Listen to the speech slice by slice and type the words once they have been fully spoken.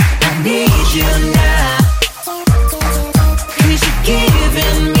you now. 'Cause you're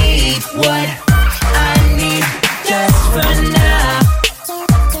giving me what I need just for now.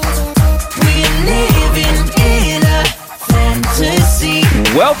 We're living in a fantasy.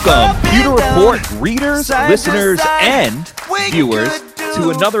 Welcome, Pewter Report readers, listeners, and viewers to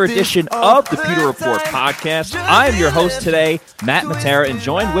another edition of the Pewter Report podcast. I am your host today, Matt Matera, and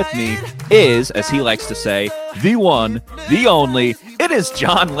joined with me is, as he likes to say, the one, the only, it is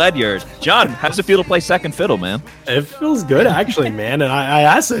John Ledyard. John, how does it feel to play second fiddle, man? It feels good, actually, man. And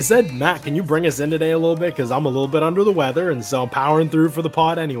I said, Matt, can you bring us in today a little bit? Because I'm a little bit under the weather, and so I'm powering through for the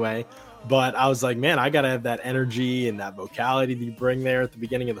pod anyway. But I was like, man, I got to have that energy and that vocality that you bring there at the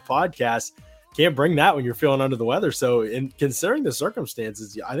beginning of the podcast. Can't bring that when you're feeling under the weather. So in considering the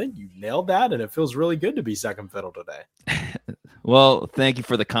circumstances, I think you nailed that, and it feels really good to be second fiddle today. Well, thank you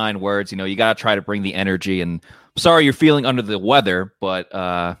for the kind words. You know, you got to try to bring the energy, and I'm sorry you're feeling under the weather, but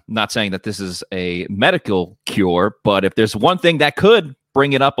not saying that this is a medical cure, but if there's one thing that could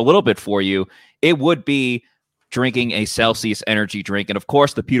bring it up a little bit for you, it would be drinking a Celsius energy drink. And of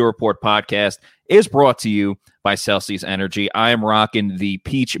course, the Pewter Report podcast is brought to you by Celsius Energy. I am rocking the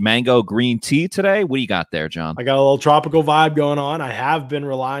peach mango green tea today. What do you got there, John? I got a little tropical vibe going on. I have been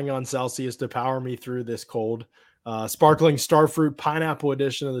relying on Celsius to power me through this cold. Sparkling starfruit pineapple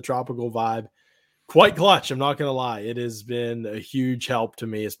edition of the tropical vibe. Quite clutch, I'm not going to lie. It has been a huge help to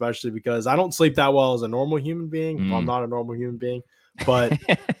me, especially because I don't sleep that well as a normal human being. Well, I'm not a normal human being, but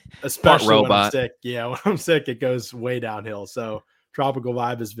especially when I'm sick. Yeah, when I'm sick, it goes way downhill. So tropical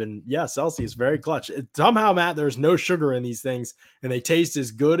vibe has been, Celsius, very clutch. Somehow, Matt, there's no sugar in these things, and they taste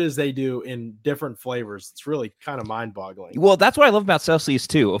as good as they do in different flavors. It's really kind of mind-boggling. Well, that's what I love about Celsius,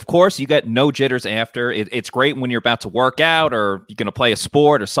 too. Of course, you get no jitters after. It's great when you're about to work out or you're going to play a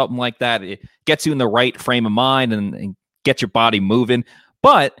sport or something like that. It gets you in the right frame of mind and gets your body moving.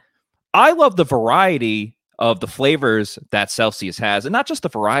 But I love the variety of the flavors that Celsius has, and not just the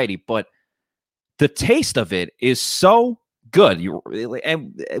variety, but the taste of it is so good.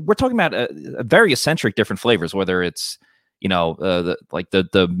 And we're talking about a very eccentric different flavors, whether it's,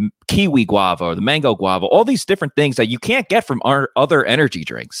 the kiwi guava or the mango guava, all these different things that you can't get from our other energy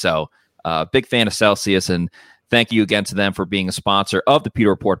drinks. So big fan of Celsius, and thank you again to them for being a sponsor of the Pewter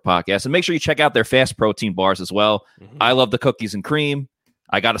Report podcast. And make sure you check out their fast protein bars as well. Mm-hmm. I love the cookies and cream.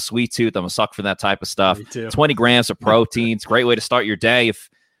 I got a sweet tooth. I'm a sucker for that type of stuff. 20 grams of protein. It's a great way to start your day. If,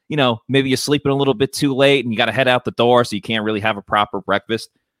 maybe you're sleeping a little bit too late and you got to head out the door so you can't really have a proper breakfast,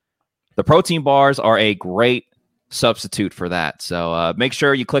 the protein bars are a great substitute for that. So make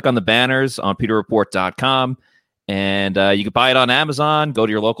sure you click on the banners on pewterreport.com, and you can buy it on Amazon. Go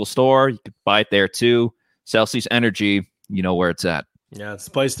to your local store. You can buy it there too. Celsius Energy, you know where it's at. Yeah, it's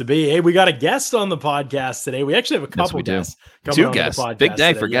the place to be. Hey, we got a guest on the podcast today. We actually have a couple guests. Two guests. Big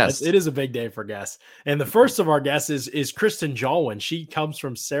day for guests. It is a big day for guests. And the first of our guests is Kristen Jolwin. She comes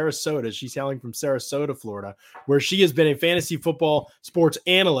from Sarasota. She's hailing from Sarasota, Florida, where she has been a fantasy football sports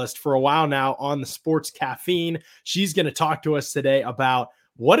analyst for a while now on the Sports Caffeine. She's going to talk to us today about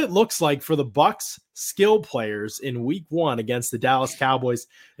what it looks like for the Bucs skill players in week 1 against the Dallas Cowboys.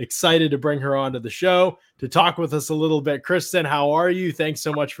 Excited to bring her onto the show to talk with us a little bit. Kristen, how are you? Thanks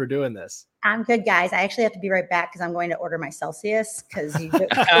so much for doing this. I'm good, guys. I actually have to be right back because I'm going to order my Celsius because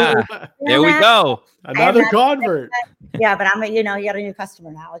there we go. Another convert. Yeah, but you got a new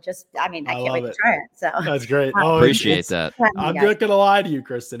customer now. I can't wait to try it. So that's great. Appreciate that. I'm not gonna lie to you,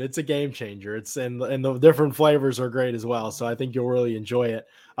 Kristen. It's a game changer. And the different flavors are great as well. So I think you'll really enjoy it.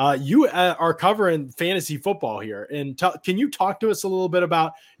 You are covering fantasy football here, and can you talk to us a little bit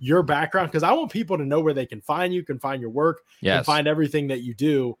about your background? Because I want people to know where they can find you, can find your work, and find everything that you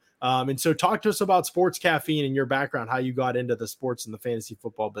do. And so talk to us about Sports Caffeine and your background, how you got into the sports and the fantasy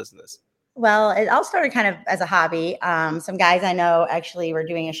football business. Well, it all started kind of as a hobby. Some guys I know actually were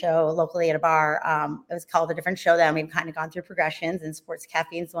doing a show locally at a bar. It was called A Different Show. Then we've kind of gone through progressions, and Sports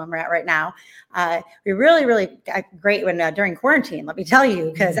Caffeine is the one we're at right now. We really, really got great when during quarantine, let me tell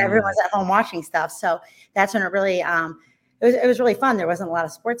you, because everyone's at home watching stuff. So that's when it really, it was really fun. There wasn't a lot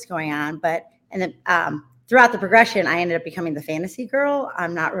of sports going on, throughout the progression, I ended up becoming the fantasy girl.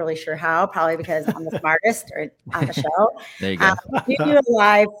 I'm not really sure how, probably because I'm the smartest on the show. There you go. We do a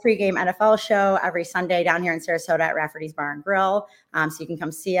live pregame NFL show every Sunday down here in Sarasota at Rafferty's Bar and Grill. So you can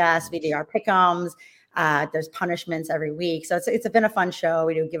come see us. We do our pick'ems. There's punishments every week. So it's been a fun show.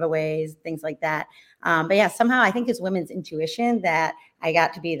 We do giveaways, things like that. But yeah, somehow I think it's women's intuition that I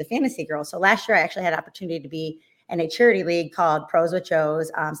got to be the fantasy girl. So last year I actually had an opportunity to be in a charity league called Pros with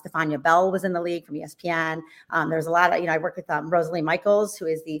Joes. Stefania Bell was in the league from ESPN. There's a lot of, I worked with Rosalie Michaels, who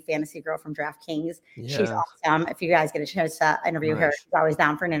is the fantasy girl from DraftKings. Yeah. She's awesome. If you guys get a chance to interview her, she's always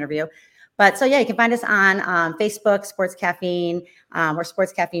down for an interview. But so, yeah, you can find us on Facebook, Sports Caffeine, or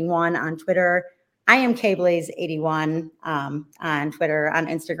Sports Caffeine 1 on Twitter. I am KBlaze81 on Twitter, on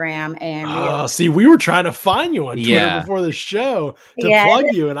Instagram. And see, we were trying to find you on Twitter before the show to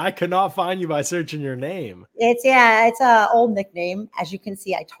plug you, and I could not find you by searching your name. It's an old nickname. As you can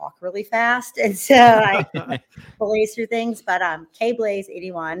see, I talk really fast, and so I blaze through things. But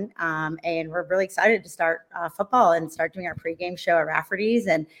KBlaze81, and we're really excited to start football and start doing our pregame show at Rafferty's,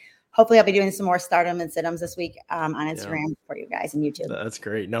 and hopefully I'll be doing some more stardom and sit-ems this week on Instagram for you guys and YouTube. That's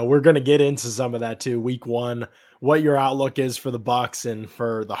great. No, we're going to get into some of that too. Week 1, what your outlook is for the Bucs and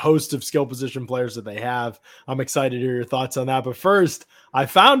for the host of skill position players that they have. I'm excited to hear your thoughts on that. But first, I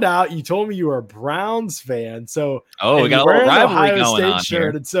found out you told me you were a Browns fan. So we got a little rivalry going on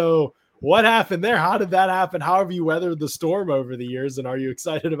here. And so what happened there? How did that happen? How have you weathered the storm over the years? And are you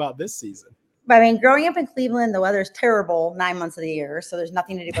excited about this season? I mean, growing up in Cleveland, the weather's terrible 9 months of the year, so there's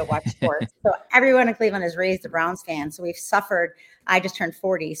nothing to do but watch sports. So everyone in Cleveland is raised a Browns fan. So we've suffered. I just turned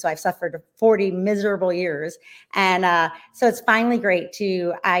 40, so I've suffered 40 miserable years. And so it's finally great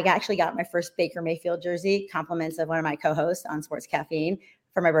I actually got my first Baker Mayfield jersey, compliments of one of my co-hosts on Sports Caffeine,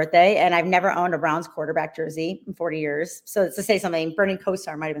 for my birthday. And I've never owned a Browns quarterback jersey in 40 years. So to say something, Bernie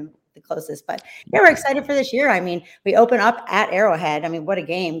Kosar might have been the closest, but yeah, we're excited for this year. I mean, we open up at Arrowhead. I mean, what a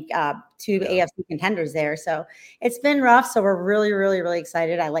game, 2 AFC contenders there. So it's been rough. So we're really, really, really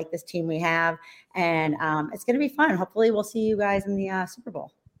excited. I like this team we have, and it's going to be fun. Hopefully we'll see you guys in the Super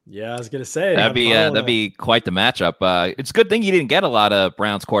Bowl. Yeah, I was going to say that'd be quite the matchup. It's a good thing you didn't get a lot of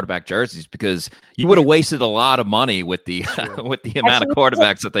Browns quarterback jerseys, because you would have wasted a lot of money with the amount of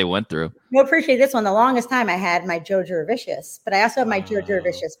quarterbacks that they went through. No, appreciate this one. The longest time I had my Joe Jurevicius, but I also have my Joe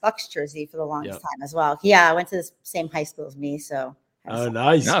Jurevicius Bucs jersey for the longest time as well. Yeah, I went to the same high school as me, so.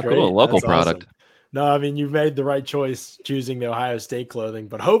 Nice. Yeah, cool. Local That's product. Awesome. No, I mean, you've made the right choice choosing the Ohio State clothing,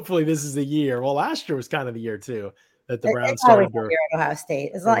 but hopefully this is the year. Well, last year was kind of the year too that the Browns started. Ohio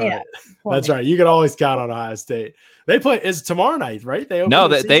State. That's right. You can always count on Ohio State. They play is tomorrow night, right? They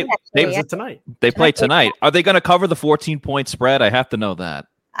tonight. They play tonight. Are they going to cover the 14-point spread? I have to know that.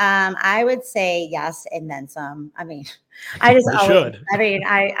 I would say yes, and then some. I mean,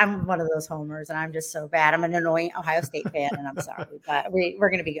 I'm one of those homers, and I'm just so bad. I'm an annoying Ohio State fan, and I'm sorry, but we're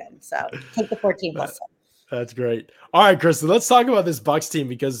going to be good. So take the 14 plus. That's great. All right, Kristen, let's talk about this Bucs team,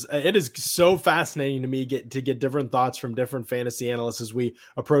 because it is so fascinating to me to get different thoughts from different fantasy analysts as we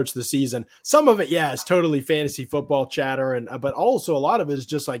approach the season. Some of it, is totally fantasy football chatter, but also a lot of it is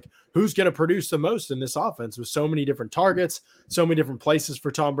just like who's going to produce the most in this offense with so many different targets, so many different places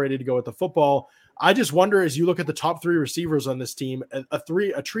for Tom Brady to go with the football. I just wonder, as you look at the top 3 receivers on this team,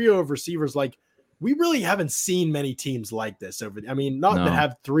 a trio of receivers, like, we really haven't seen many teams like this that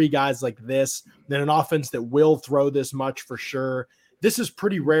have 3 guys like this, then an offense that will throw this much for sure. This is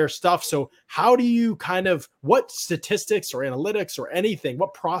pretty rare stuff. So how do you what statistics or analytics or anything,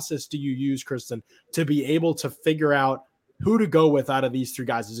 what process do you use, Kristen, to be able to figure out who to go with out of these 3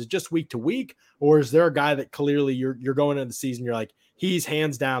 guys? Is it just week to week, or is there a guy that clearly you're going into the season, you're like, he's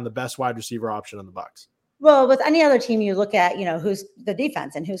hands down the best wide receiver option on the Bucs? Well, with any other team, you look at, who's the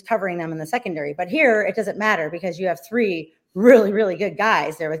defense and who's covering them in the secondary. But here, it doesn't matter, because you have 3 really, really good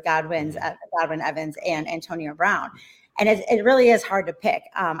guys there with Godwin, Evans, and Antonio Brown. And it really is hard to pick.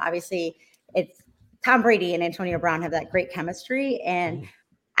 Obviously, it's Tom Brady and Antonio Brown have that great chemistry. And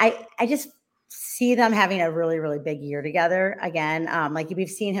I just see them having a really, really big year together again. Like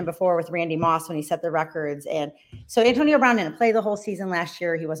we've seen him before with Randy Moss when he set the records. And so Antonio Brown didn't play the whole season last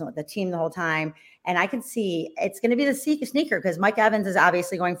year. He wasn't with the team the whole time. And I can see it's going to be the sneaker, because Mike Evans is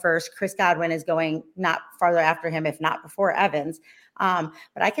obviously going first. Chris Godwin is going not farther after him, if not before Evans. But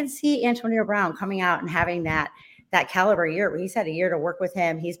I can see Antonio Brown coming out and having that caliber year. He's had a year to work with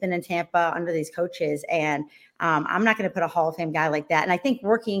him. He's been in Tampa under these coaches. And I'm not going to put a Hall of Fame guy like that. And I think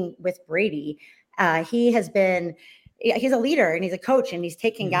working with Brady, he's a leader and he's a coach, and he's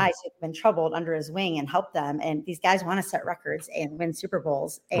taking guys who've been troubled under his wing and help them. And these guys want to set records and win Super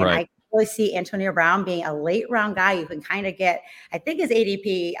Bowls. And I really see Antonio Brown being a late round guy you can kind of get. I think his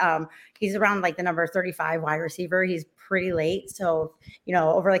ADP, he's around like the number 35 wide receiver. He's pretty late. So,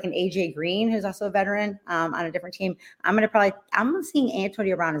 over like an AJ Green, who's also a veteran on a different team, I'm seeing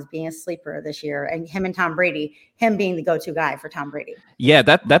Antonio Brown as being a sleeper this year, and him and Tom Brady, him being the go-to guy for Tom Brady. Yeah,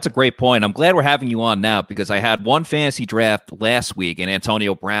 that's a great point. I'm glad we're having you on now, because I had one fantasy draft last week and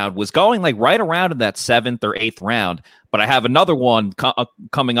Antonio Brown was going like right around in that 7th or 8th round. But I have another one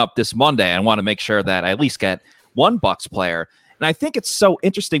coming up this Monday. I want to make sure that I at least get one Bucs player. And I think it's so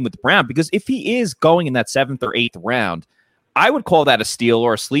interesting with Brown, because if he is going in that 7th or 8th round, I would call that a steal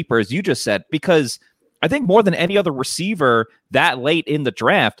or a sleeper, as you just said, because I think more than any other receiver that late in the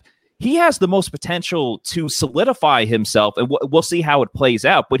draft, he has the most potential to solidify himself, and we'll see how it plays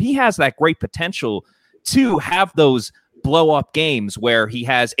out. But he has that great potential to have those blow up games where he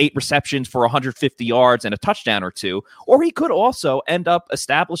has 8 receptions for 150 yards and a touchdown or 2, or he could also end up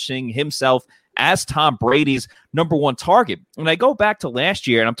establishing himself as Tom Brady's number 1 target. When I go back to last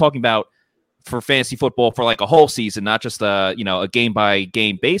year, and I'm talking about for fantasy football for like a whole season, not just a game by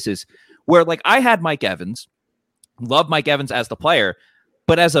game basis, where like I had Mike Evans, loved Mike Evans as the player,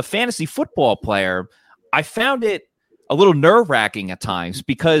 but as a fantasy football player, I found it a little nerve wracking at times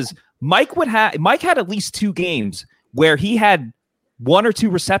because Mike had at least 2 games where he had 1 or 2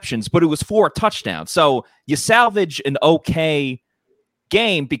 receptions, but it was for a touchdown. So you salvage an okay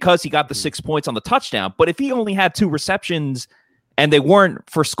game because he got the 6 points on the touchdown. But if he only had 2 receptions and they weren't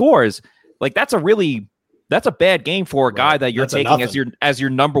for scores, like that's a bad game for a guy that you're taking as your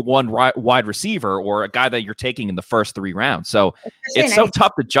number 1 wide receiver, or a guy that you're taking in the first 3 rounds. So it's so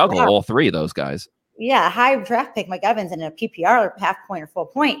tough to juggle all 3 of those guys. Yeah, high draft pick Mike Evans in a PPR half point or full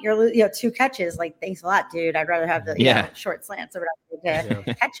point. You're 2 catches. Like, thanks a lot, dude. I'd rather have the short slants or whatever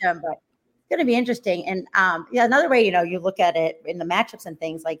to catch him. But it's going to be interesting. And another way, you look at it in the matchups and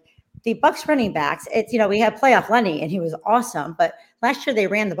things, like the Bucs running backs. It's we had playoff Lenny and he was awesome, but last year they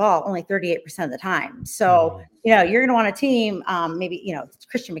ran the ball only 38% of the time. So you're going to want a team. Maybe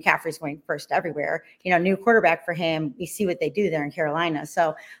Christian McCaffrey's going first everywhere. New quarterback for him. We see what they do there in Carolina.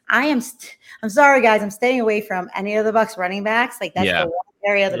 So I'm sorry guys, I'm staying away from any of the Bucs running backs. Like that's the one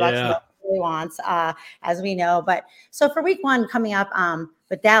area the Bucs really wants, as we know. But so for week 1 coming up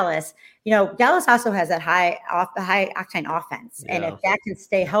with Dallas, Dallas also has that high octane offense. Yeah. And if that can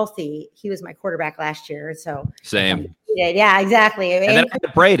stay healthy, he was my quarterback last year. So same. Yeah, exactly. And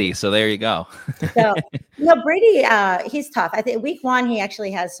then Brady. So there you go. So, Brady, he's tough. I think week 1, he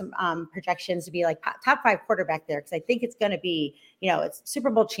actually has some projections to be like top 5 quarterback there. Cause I think it's going to be, it's Super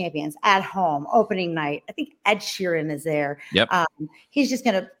Bowl champions at home, opening night. I think Ed Sheeran is there. Yep.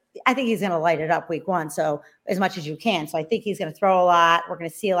 I think he's going to light it up week 1. So as much as you can. So I think he's going to throw a lot. We're going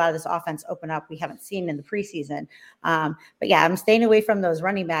to see a lot of this offense open up. We haven't seen in the preseason. But yeah, I'm staying away from those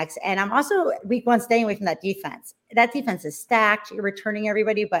running backs. And I'm also week 1 staying away from that defense. That defense is stacked. You're returning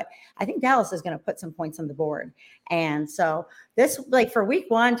everybody, but I think Dallas is going to put some points on the board. And so this, like for week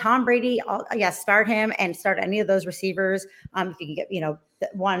 1, Tom Brady, start him and start any of those receivers. If you can get,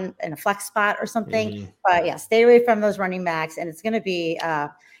 one in a flex spot or something. Mm-hmm. But yeah, stay away from those running backs. And it's going to be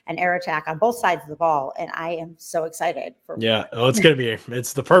an air attack on both sides of the ball. And I am so excited for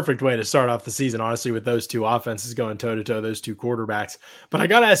it's the perfect way to start off the season, honestly, with those 2 offenses going toe to toe, those 2 quarterbacks. But I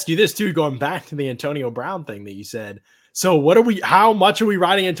got to ask you this too, going back to the Antonio Brown thing that you said. So how much are we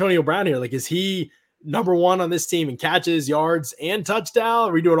riding Antonio Brown here? Like, is he number 1 on this team in catches, yards, and touchdown?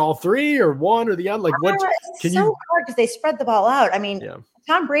 Are we doing all 3 or 1 or the other? Like, what it's so hard because they spread the ball out. I mean,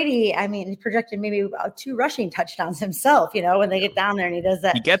 Tom Brady, he projected maybe 2 rushing touchdowns himself, when they get down there and he does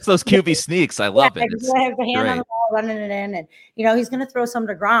that. He gets those QB sneaks. I love it. He's going to have the hand on the ball, running it in. And, he's going to throw some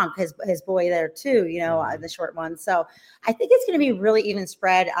to Gronk, his boy there too, the short one. So I think it's going to be really even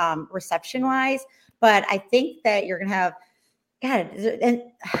spread reception-wise. But I think that you're going to have, God, and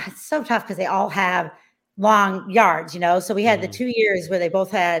it's so tough because they all have long yards, So we had the 2 years where they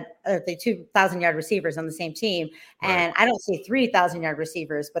both had the 2,000-yard receivers on the same team. And I don't see 3,000-yard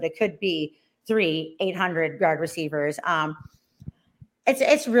receivers, but it could be 3 800-yard receivers.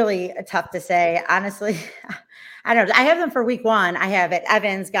 It's really tough to say, honestly. I don't know. I have them for week 1. I have it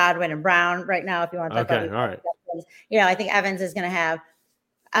Evans, Godwin, and Brown right now. If you want to talk about, all right. I think Evans is going to have.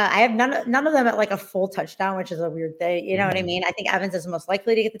 I have none of them at like a full touchdown, which is a weird thing. You know what I mean? I think Evans is most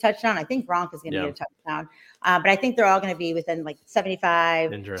likely to get the touchdown. I think Gronk is going to get a touchdown. But I think they're all going to be within like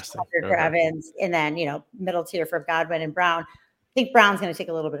 75 for Evans, and then, middle tier for Godwin and Brown. I think Brown's going to take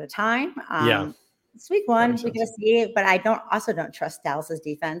a little bit of time. It's week 1. We're going to see it, but I don't trust Dallas's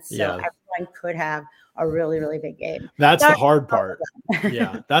defense. So everyone could have a really, really big game. That's the hard part.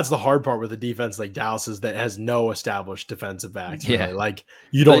 That's the hard part with a defense like Dallas's that has no established defensive backs. Really. Like,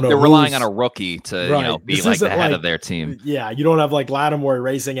 you don't know. They're relying on a rookie to be like the head of their team. Yeah, you don't have like Lattimore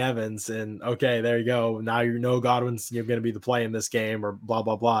racing Evans and okay, there you go. Now Godwin's going to be the play in this game or blah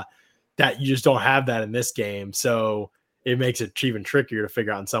blah blah. That you just don't have that in this game. So it makes it even trickier to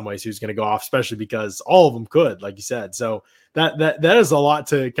figure out in some ways who's going to go off, especially because all of them could, like you said. So that is a lot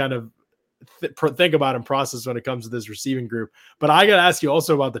to kind of think about and process when it comes to this receiving group. But I got to ask you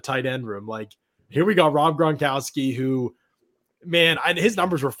also about the tight end room. Like, here we got Rob Gronkowski, who, man, his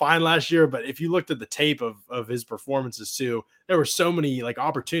numbers were fine last year, but if you looked at the tape of his performances too, there were so many like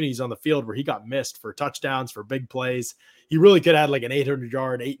opportunities on the field where he got missed for touchdowns, for big plays. He really could have had like an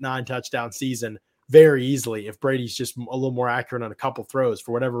 800-yard, 8-9 touchdown season very easily if Brady's just a little more accurate on a couple throws.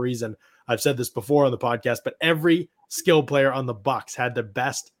 For whatever reason, I've said this before on the podcast, but every skill player on the Bucs had the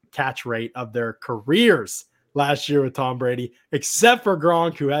best catch rate of their careers last year with Tom Brady, except for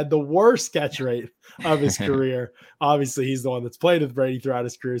Gronk, who had the worst catch rate of his career. Obviously, he's the one that's played with Brady throughout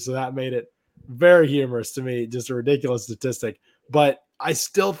his career, so that made it very humorous to me, just a ridiculous statistic. But I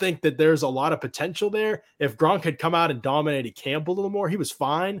still think that there's a lot of potential there. If Gronk had come out and dominated camp a little more, he was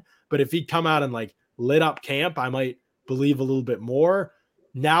fine. But if he'd come out and like lit up camp, I might believe a little bit more.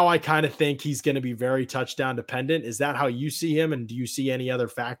 Now I kind of think he's going to be very touchdown dependent. Is that how you see him? And do you see any other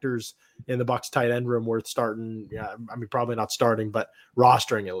factors in the Bucs tight end room worth starting? Yeah, I mean, probably not starting, but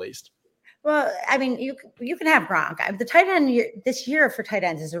rostering at least. Well, I mean, you can have Gronk. The tight end this year for tight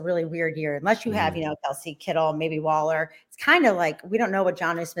ends is a really weird year, unless you have, Kelsey, Kittle, maybe Waller. It's kind of like we don't know what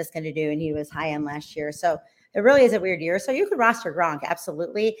Jonnu Smith's going to do, and he was high end last year. So it really is a weird year. So you could roster Gronk,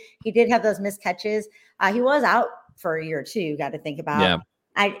 absolutely. He did have those missed catches. He was out for a year or two, you got to think about. Yeah.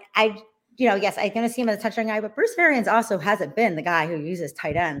 Yes, I'm going to see him as a touchdown guy, but Bruce Arians also hasn't been the guy who uses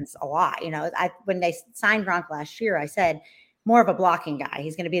tight ends a lot. When they signed Gronk last year, I said more of a blocking guy.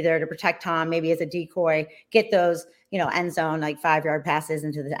 He's going to be there to protect Tom, maybe as a decoy, get those, end zone, like 5-yard passes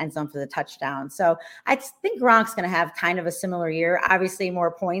into the end zone for the touchdown. So I think Gronk's going to have kind of a similar year, obviously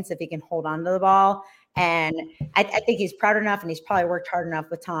more points if he can hold on to the ball. And I think he's proud enough, and he's probably worked hard enough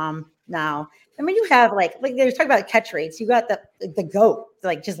with Tom now. I mean, you have like they're talking about catch rates. You got the GOAT,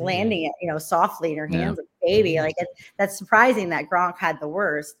 like just landing it, softly in her hands like a baby. Like that's surprising that Gronk had the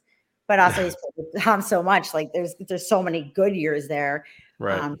worst, but also he's played with Tom so much. Like there's so many good years there.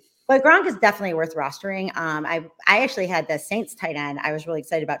 Right. But Gronk is definitely worth rostering. I actually had the Saints tight end. I was really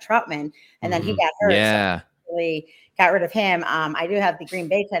excited about Troutman, and then he got hurt. Yeah. So really got rid of him. I do have the Green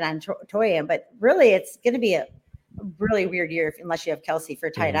Bay tight end Toya, but really it's going to be a really weird year unless you have Kelsey for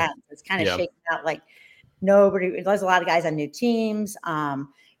tight ends. It's kind of shaking out like nobody. There's a lot of guys on new teams.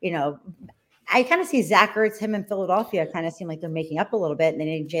 I kind of see Zach Ertz, him in Philadelphia, kind of seem like they're making up a little bit, and they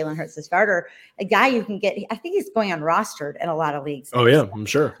need Jalen Hurts the starter, a guy you can get. I think he's going unrostered in a lot of leagues. Oh yeah, I'm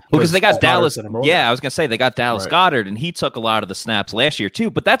sure. Because they got Dallas. Yeah, I was gonna say they got Dallas Goedert, and he took a lot of the snaps last year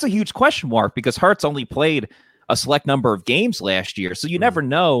too. But that's a huge question mark because Hurts only played a select number of games last year, so you never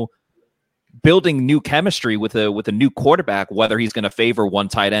know. Building new chemistry with a new quarterback, whether he's going to favor one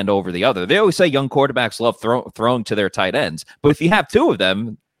tight end over the other. They always say young quarterbacks love throwing to their tight ends, but if you have two of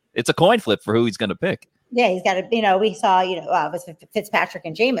them, it's a coin flip for who he's going to pick. Yeah, he's got to, we saw, with Fitzpatrick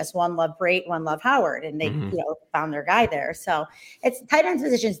and Jameis, one loved Brate, one loved Howard, and they, found their guy there. So it's tight end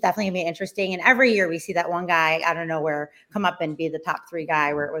position is definitely going to be interesting. And every year we see that one guy out of nowhere come up and be the top 3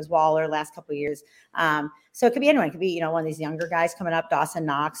 guy, where it was Waller last couple of years. So it could be anyone. It could be, one of these younger guys coming up, Dawson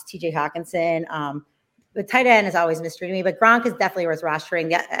Knox, TJ Hawkinson. The tight end is always a mystery to me, but Gronk is definitely worth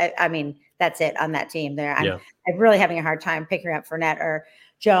rostering. I mean, that's it on that team there. I'm really having a hard time picking up Fournette or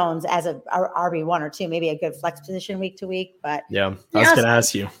Jones as a RB1 or 2, maybe a good flex position week to week. But I was going to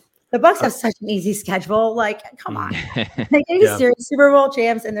ask you. The Bucs have such an easy schedule. Like, come on. They get serious Super Bowl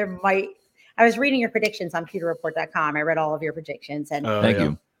champs, and I was reading your predictions on PeterReport.com. I read all of your predictions, and thank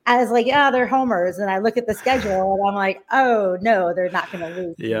you. I was like, they're homers. And I look at the schedule and I'm like, oh no, they're not going to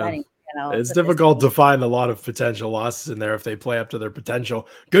lose money. It's difficult to find a lot of potential losses in there if they play up to their potential.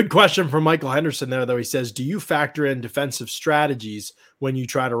 Good question from Michael Henderson there, though. He says, do you factor in defensive strategies when you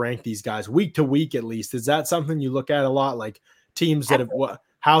try to rank these guys week to week, at least? Is that something you look at a lot? Like teams that have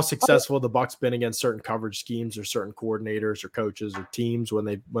how successful the Bucs been against certain coverage schemes or certain coordinators or coaches or teams when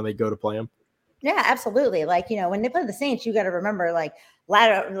they go to play them? Yeah, absolutely. Like, when they play the Saints, you got to remember the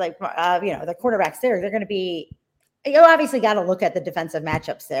quarterbacks there, they're going to be, you obviously got to look at the defensive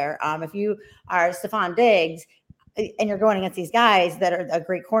matchups there. If you are Stephon Diggs and you're going against these guys that are a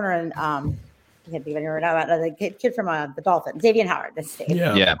great corner, and I can't even remember about the kid from the Dolphins, Xavier Howard, this stage.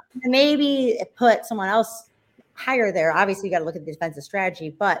 Yeah. Maybe put someone else higher there. Obviously, you got to look at the defensive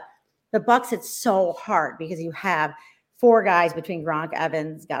strategy, but the Bucs, it's so hard because you have 4 guys between Gronk,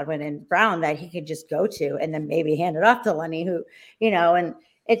 Evans, Godwin, and Brown that he could just go to and then maybe hand it off to Lenny, who, and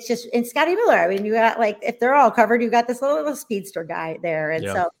it's just, and Scotty Miller. I mean, you got if they're all covered, you got this little speedster guy there. And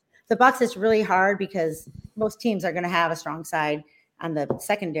so the Bucs is really hard because most teams are going to have a strong side on the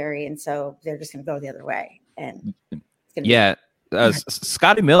secondary. And so they're just going to go the other way. And it's going to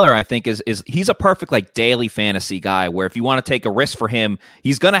Scotty Miller, I think, is he's a perfect daily fantasy guy where if you want to take a risk for him,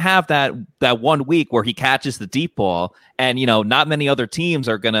 he's going to have that 1 week where he catches the deep ball, and not many other teams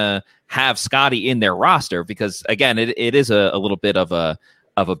are going to have Scotty in their roster because again, it is a little bit of a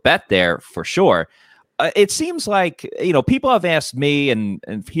bet there for sure. It seems like people have asked me,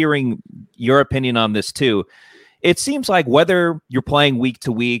 and hearing your opinion on this too. It seems like whether you're playing week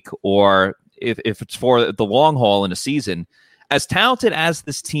to week or if it's for the long haul in a season, as talented as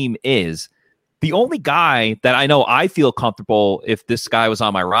this team is, the only guy that I know I feel comfortable if this guy was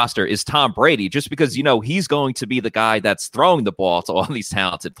on my roster is Tom Brady, just because, he's going to be the guy that's throwing the ball to all these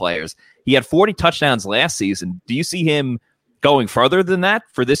talented players. He had 40 touchdowns last season. Do you see him going further than that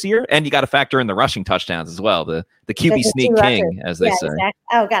for this year? And you got to factor in the rushing touchdowns as well. The QB sneak king, as they say. Exactly.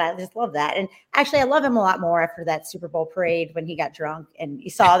 Oh God, I just love that. And actually, I love him a lot more after that Super Bowl parade when he got drunk and you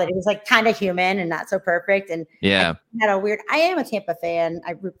saw that he was like kind of human and not so perfect. And yeah, I am a Tampa fan.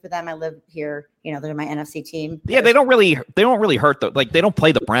 I root for them. I live here. They're my NFC team. Yeah, they don't really hurt they don't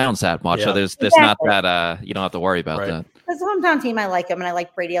play the Browns that much. Yeah. So there's not that you don't have to worry about that. As a hometown team, I like him and I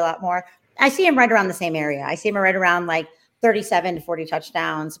like Brady a lot more. I see him right around the same area. I see him right around like 37 to 40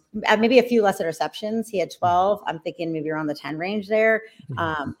 touchdowns, maybe a few less interceptions. He had 12. I'm thinking maybe around the 10 range there.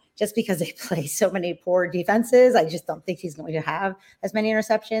 Just because they play so many poor defenses, I just don't think he's going to have as many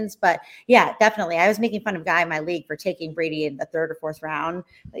interceptions. But yeah, definitely. I was making fun of a guy in my league for taking Brady in the 3rd or 4th round.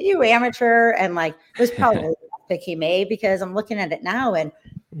 You amateur, and it was probably a pick he made because I'm looking at it now and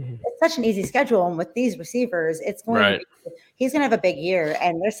it's such an easy schedule. And with these receivers, it's going he's going to have a big year.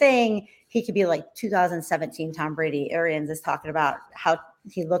 And they're saying he could be like 2017 Tom Brady. Arians is talking about how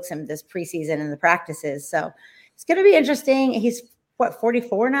he looks in this preseason and the practices. So it's going to be interesting. He's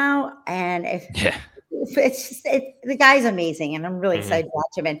 44 now. And the guy's amazing. And I'm really excited to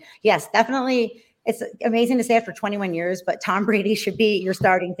watch him. And yes, definitely. It's amazing to say after 21 years, but Tom Brady should be your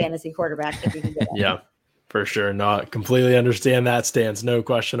starting fantasy quarterback. If you can do that. Yeah. For sure. No, completely understand that stance. No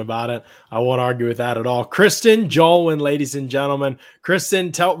question about it. I won't argue with that at all. Kristen Jolwin, ladies and gentlemen.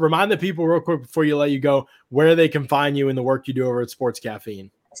 Kristen, remind the people real quick before you let you go where they can find you and the work you do over at Sports Caffeine.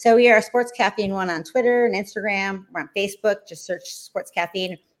 So we are Sports Caffeine 1 on Twitter and Instagram. We're on Facebook. Just search Sports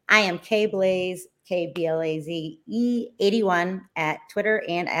Caffeine. I am KBlaze, KBlaze81 at Twitter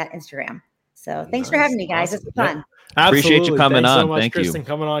and at Instagram. So thanks for having me, guys. It's fun. Yeah. Absolutely. Appreciate you coming Thanks on. So much, Thank Kristen, you.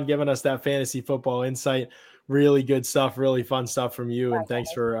 coming on, giving us that fantasy football insight. Really good stuff, really fun stuff from you. And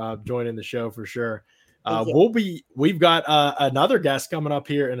thanks for joining the show for sure. We've got another guest coming up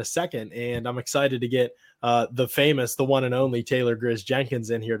here in a second, and I'm excited to get the famous, the one and only Taylor Grizz Jenkins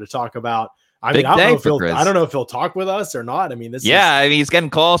in here to talk about. I don't know if he'll talk with us or not. I mean, he's getting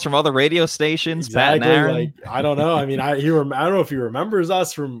calls from other radio stations. Exactly. Pat and Aaron. I don't know. I mean, I don't know if he remembers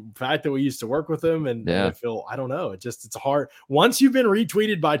us from the fact that we used to work with him. And I don't know. It's hard. Once you've been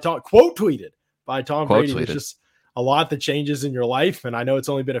retweeted by quote tweeted by Tom Brady, there's just a lot that changes in your life. And I know it's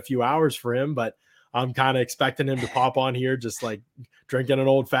only been a few hours for him, but I'm kind of expecting him to pop on here, just like drinking an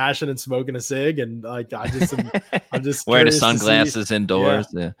old fashioned and smoking a cig. And I'm just wearing the sunglasses indoors.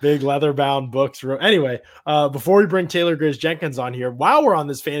 Yeah. Big leather bound books. Anyway, before we bring Taylor Grizz Jenkins on here, while we're on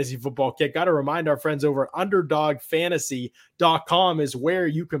this fantasy football kick, got to remind our friends over at underdogfantasy.com is where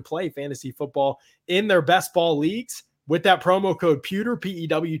you can play fantasy football in their best ball leagues with that promo code PEWTER,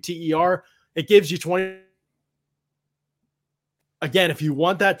 PEWTER. It gives you 20. Again, if you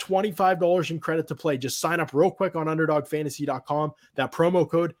want that $25 in credit to play, just sign up real quick on underdogfantasy.com. That promo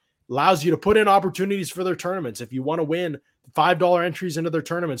code allows you to put in opportunities for their tournaments. If you want to win $5 entries into their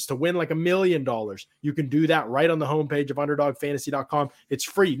tournaments to win like $1 million, you can do that right on the homepage of underdogfantasy.com. It's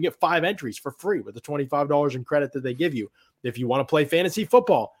free. You can get 5 entries for free with the $25 in credit that they give you. If you want to play fantasy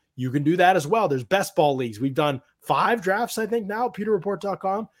football, you can do that as well. There's best ball leagues. We've done 5 drafts, I think, now at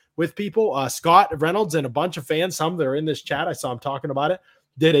PewterReport.com. with people. Scott Reynolds and a bunch of fans, some that are in this chat, I saw him talking about it,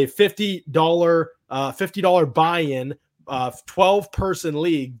 did a $50 buy-in 12-person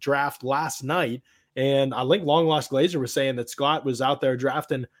league draft last night. And I think Long Lost Glazer was saying that Scott was out there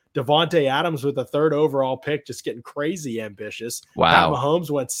drafting Devontae Adams with the 3rd overall pick, just getting crazy ambitious. Wow. Pat Mahomes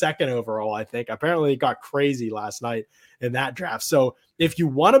went 2nd overall, I think. Apparently it got crazy last night in that draft. So if you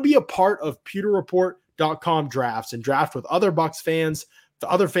want to be a part of PewterReport.com drafts and draft with other Bucs fans, the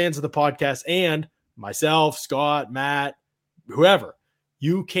other fans of the podcast, and myself, Scott, Matt, whoever,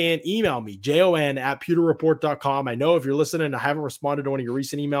 you can email me, jon@pewterreport.com. I know if you're listening, I haven't responded to one of your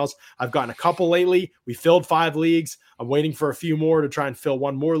recent emails. I've gotten a couple lately. We filled 5 leagues. I'm waiting for a few more to try and fill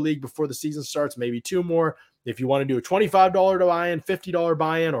one more league before the season starts, maybe 2 more. If you want to do a $25 to buy-in, $50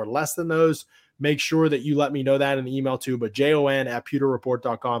 buy-in, or less than those, make sure that you let me know that in the email too. But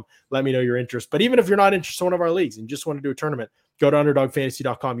jon@pewterreport.com, let me know your interest. But even if you're not interested in one of our leagues and you just want to do a tournament, go to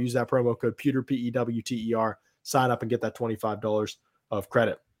underdogfantasy.com, use that promo code PEWTER, PEWTER, sign up and get that $25 of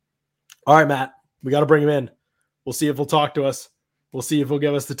credit. All right, Matt, we got to bring him in. We'll see if he'll talk to us. We'll see if he'll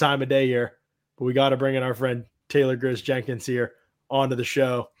give us the time of day here. But we got to bring in our friend Taylor Grizz Jenkins here onto the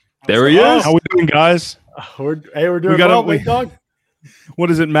show. There he is. How we doing, guys? We're doing well, big dog. What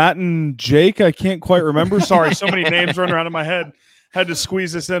is it, Matt and Jake? I can't quite remember. Sorry, so many names running around in my head. had to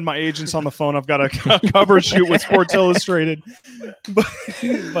squeeze this in. My agent's on the phone. I've got a cover shoot with Sports Illustrated.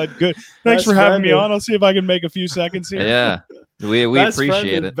 But good. Thanks for having me on. I'll see if I can make a few seconds here. Yeah. We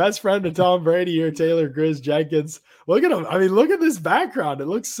appreciate it. Best friend of Tom Brady here, Taylor Grizz Jenkins. Look at him. I mean, look at this background. It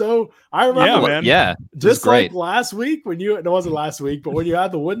looks so. I remember, man. Yeah, just like last week when it wasn't last week, but when you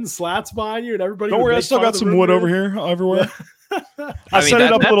had the wooden slats behind you and everybody. Don't worry, I still got some wood over here everywhere. I set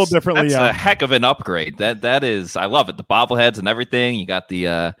it up a little differently. That's a heck of an upgrade. That is. I love it. The bobbleheads and everything. You got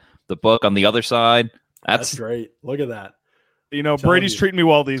the book on the other side. That's great. Look at that. You know, Brady's treating me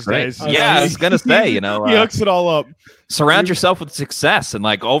well these days. Yeah, I was gonna say, you know, he hooks it all up. Surround yourself with success, and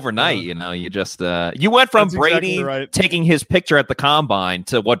like overnight, you know, you just you went from Brady taking his picture at the combine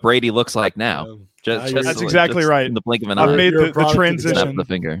to what Brady looks like now. That's exactly right. In the blink of an eye, I've made the transition. The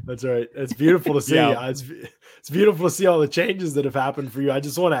finger. That's right. It's beautiful to see. It's beautiful to see all the changes that have happened for you. I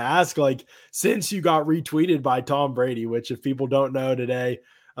just want to ask, like, since you got retweeted by Tom Brady, which if people don't know today,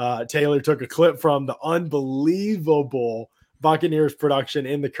 Taylor took a clip from the unbelievable Buccaneers production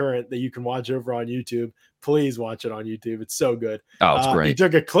in The Current that you can watch over on YouTube. Please watch it on YouTube. It's so good. Oh, it's great. He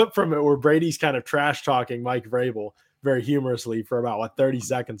took a clip from it where Brady's kind of trash talking Mike Vrabel very humorously for about 30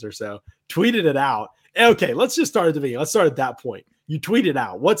 seconds or so, tweeted it out. Okay, let's just start at the beginning. Let's start at that point. You tweeted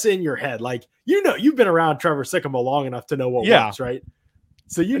out what's in your head. Like, you know, you've been around Trevor Sikkema long enough to know what works, right?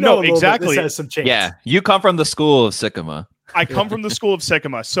 So you know exactly this has some change. Yeah, you come from the school of Sikkema. I come from the school of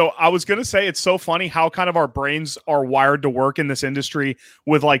Sikkema. So I was going to say, it's so funny how kind of our brains are wired to work in this industry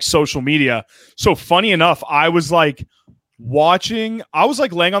with like social media. So funny enough, I was like laying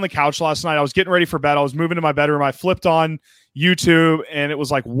on the couch last night. I was getting ready for bed. I was moving to my bedroom. I flipped on YouTube and it was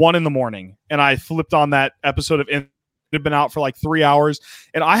like 1 a.m. And I flipped on that episode of it had been out for like 3 hours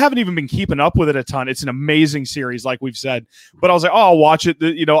and I haven't even been keeping up with it a ton. It's an amazing series, like we've said, but I was like, oh, I'll watch it.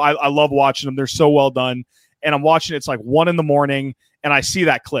 You know, I love watching them. They're so well done. And I'm watching, it's like 1 a.m. and I see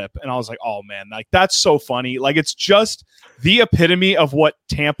that clip and I was like, oh man, like that's so funny. Like it's just the epitome of what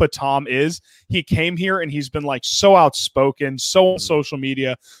Tampa Tom is. He came here and he's been like so outspoken, so on social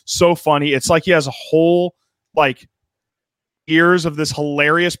media, so funny. It's like he has a whole like years of this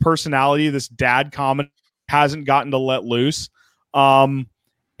hilarious personality, this dad comedy hasn't gotten to let loose. And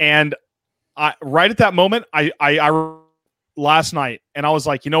I right at that moment, I last night and I was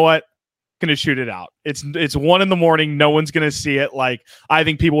like, you know what? Gonna shoot it out. It's 1 a.m. No one's gonna see it. Like I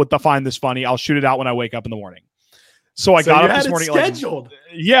think people would find this funny. I'll shoot it out when I wake up in the morning. So I got up this morning. Scheduled.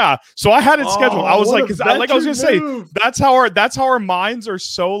 Yeah. So I had it scheduled. I was like, because I was gonna say that's how our minds are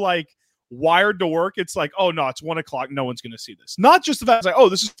so like wired to work. It's like, oh no, it's 1 o'clock. No one's gonna see this. Not just the fact like, oh,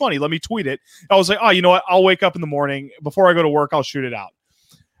 this is funny. Let me tweet it. I was like, oh, you know what? I'll wake up in the morning before I go to work. I'll shoot it out.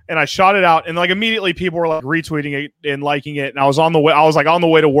 And I shot it out, and like immediately people were like retweeting it and liking it. And I was on the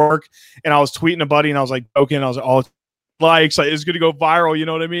way to work, and I was tweeting a buddy, and I was like joking. I was like, oh, likes, like it's going to go viral. You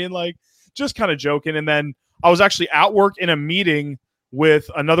know what I mean? Like just kind of joking. And then I was actually at work in a meeting with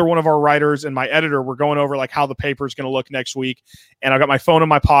another one of our writers and my editor. We're going over like how the paper is going to look next week. And I got my phone in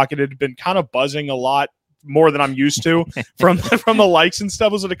my pocket. It had been kind of buzzing a lot more than I'm used to from the likes and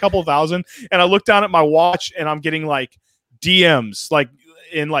stuff. It was at a couple thousand. And I looked down at my watch, and I'm getting like DMs, like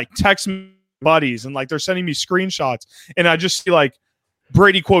in like text buddies, and like they're sending me screenshots, and I just see like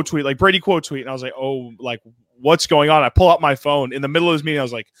Brady quote tweet, and I was like, oh, like what's going on? I pull out my phone in the middle of this meeting. I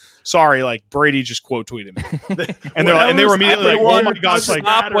was like, sorry, like Brady just quote tweeted me. And they were immediately like, oh my gosh, like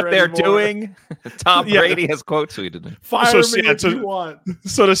stop what they're doing. Tom Brady has quote tweeted me. Fire me if you want.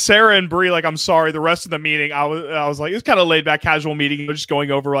 So to Sarah and Bree, like, I'm sorry. The rest of the meeting, I was like, it's kind of laid back, casual meeting. We're just going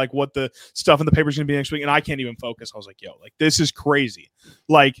over like what the stuff in the paper's gonna be next week, and I can't even focus. I was like, yo, like this is crazy.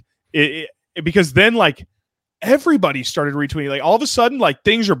 Like it because then like everybody started retweeting. Like all of a sudden, like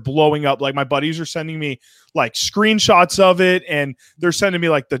things are blowing up. Like my buddies are sending me like screenshots of it, and they're sending me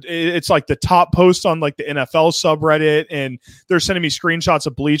like it's like the top post on like the NFL subreddit, and they're sending me screenshots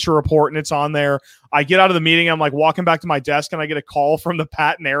of Bleacher Report, and it's on there. I get out of the meeting, I'm like walking back to my desk, and I get a call from the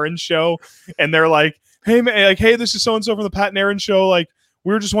Pat and Aaron show, and they're like, hey man, like, hey, this is so and so from the Pat and Aaron show. Like,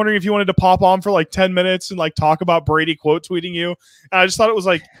 we were just wondering if you wanted to pop on for like 10 minutes and like talk about Brady quote tweeting you. And I just thought it was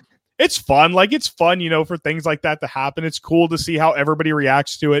like, it's fun. Like it's fun, you know, for things like that to happen. It's cool to see how everybody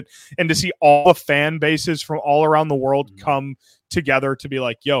reacts to it, and to see all the fan bases from all around the world come together to be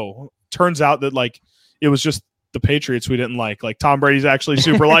like, yo, turns out that like, it was just the Patriots we didn't like Tom Brady's actually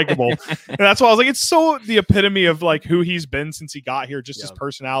super likable. And that's why I was like, it's so the epitome of like who he's been since he got here, just his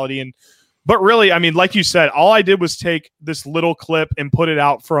personality. But really, I mean, like you said, all I did was take this little clip and put it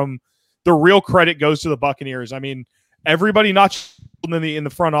out. From the real credit goes to the Buccaneers. I mean, everybody, not in the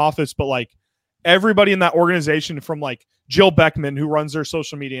front office, but like everybody in that organization, from like Jill Beckman, who runs their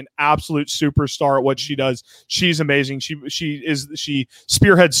social media, an absolute superstar at what she does. She's amazing. She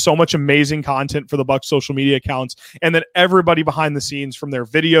spearheads so much amazing content for the Bucs social media accounts. And then everybody behind the scenes, from their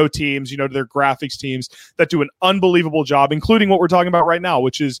video teams, to their graphics teams, that do an unbelievable job, including what we're talking about right now,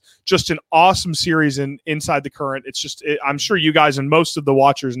 which is just an awesome series inside the Current. It's just, I'm sure you guys and most of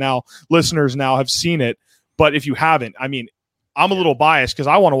the listeners now have seen it. But if you haven't, I mean, I'm a little biased because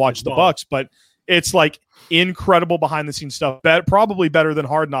I want to watch the Bucs, but it's like incredible behind the scenes stuff. Probably better than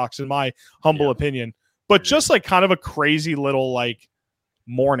Hard Knocks in my humble opinion. But just like kind of a crazy little like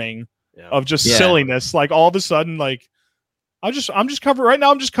morning of just silliness. Like all of a sudden, like I'm just covering right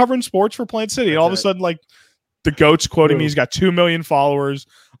now. I'm just covering sports for Plant City, and all of a sudden, like the GOAT's quoting me. He's got 2 million followers.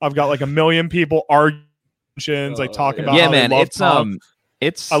 I've got like 1 million people arguing, like talking about. Yeah, how man. They love Tom.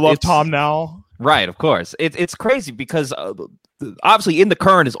 I love Tom now. Right, of course. It's crazy because obviously In the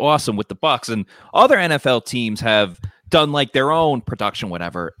Current is awesome with the Bucs, and other NFL teams have done like their own production,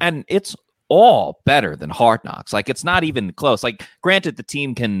 whatever, and it's all better than Hard Knocks. Like it's not even close. Like granted, the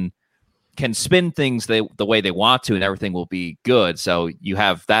team can spin things the way they want to, and everything will be good. So you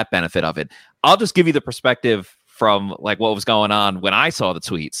have that benefit of it. I'll just give you the perspective from like what was going on when I saw the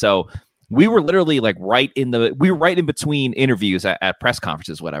tweet. So we were literally like right in between interviews at press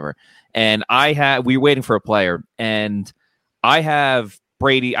conferences, whatever. And we were waiting for a player, and I have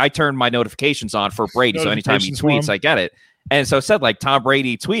Brady. I turned my notifications on for Brady. So anytime he tweets, I get it. And so it said like Tom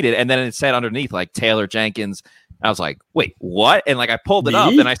Brady tweeted, and then it said underneath like Taylor Jenkins. I was like, wait, what? And like I pulled it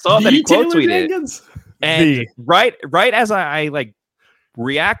up and I saw that he quote tweeted. And right as I like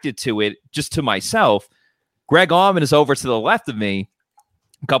reacted to it just to myself, Greg Allman is over to the left of me,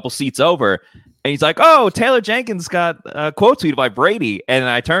 a couple seats over, and he's like, "Oh, Taylor Jenkins got a quote tweeted by Brady." And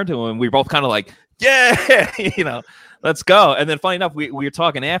I turned to him, and we were both kind of like, "Yeah, let's go." And then funny enough, we were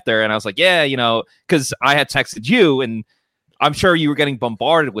talking after, and I was like, "Yeah, because I had texted you, and I'm sure you were getting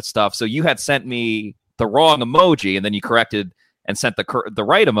bombarded with stuff. So you had sent me the wrong emoji, and then you corrected and sent the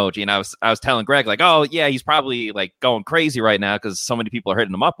right emoji." And I was telling Greg like, "Oh yeah, he's probably like going crazy right now because so many people are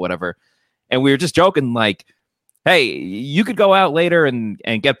hitting him up, whatever." And we were just joking like, "Hey, you could go out later and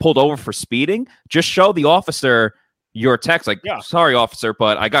get pulled over for speeding. Just show the officer your text, like, sorry, officer,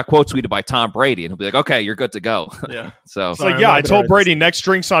 but I got quote tweeted by Tom Brady," and he'll be like, "Okay, you're good to go." Yeah. So it's like, yeah, I told Brady next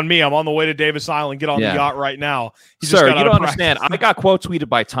drink's on me. I'm on the way to Davis Island. Get on the yacht right now. Sir, you don't understand. I got quote tweeted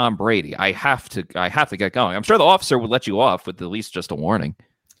by Tom Brady. I have to get going. I'm sure the officer would let you off with at least just a warning.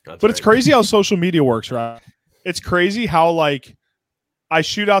 But it's crazy how social media works, right? It's crazy how like I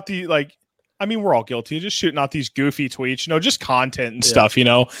shoot out the like. I mean, we're all guilty of just shooting out these goofy tweets, just content and stuff,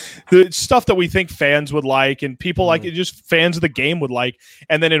 the stuff that we think fans would like and people like it, just fans of the game would like.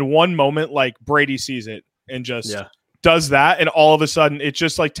 And then in one moment, like Brady sees it and just does that. And all of a sudden it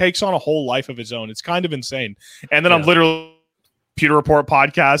just like takes on a whole life of its own. It's kind of insane. And then I'm literally Pewter Report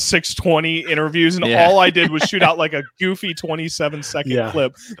podcast, 620 interviews. And all I did was shoot out like a goofy 27-second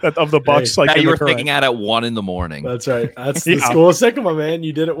clip of the Bucs. Like you were thinking at 1 a.m. That's right. That's the school of Sycamore, man.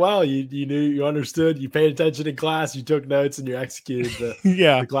 You did it well. You knew, you understood, you paid attention in class, you took notes, and you executed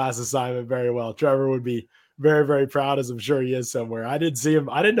the class assignment very well. Trevor would be very, very proud, as I'm sure he is somewhere. I did see him.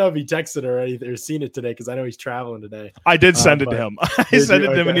 I didn't know if he texted or anything or seen it today because I know he's traveling today. I did send it to him. I sent it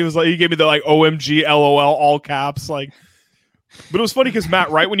to him, and he was like, he gave me the like OMG LOL all caps like. But it was funny because Matt,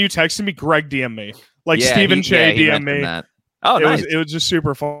 right when you texted me, Greg DM'd me, like Stephen Che DM'd me. That. Oh, nice. It was just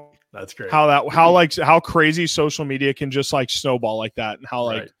super fun. That's great. How crazy social media can just like snowball like that, and how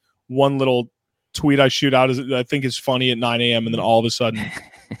like one little tweet I shoot out I think is funny at 9 a.m. and then all of a sudden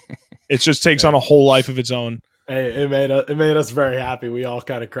it just takes on a whole life of its own. Hey, it made us very happy. We all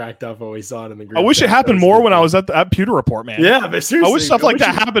kind of cracked up when we saw it in the group. I wish it happened more when I was at Pewter Report, man. Yeah, but seriously, I wish stuff like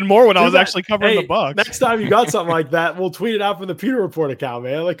that happened more when I was actually covering the Bucs. Next time you got something like that, we'll tweet it out from the Pewter Report account,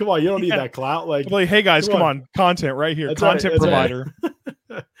 man. Like, come on, you don't need that clout. Like, hey guys, come on, content right here, content provider.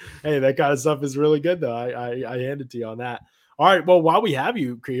 Right. Hey, that kind of stuff is really good, though. I hand it to you on that. All right, well, while we have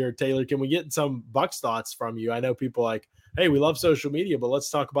you here, Taylor, can we get some Bucs thoughts from you? I know people like, hey, we love social media, but let's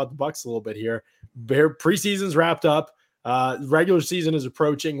talk about the Bucs a little bit here. Preseason's wrapped up. Regular season is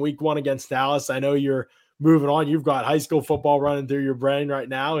approaching. Week 1 against Dallas. I know you're moving on. You've got high school football running through your brain right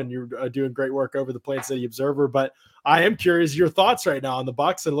now, and you're doing great work over the Plant City Observer. But I am curious your thoughts right now on the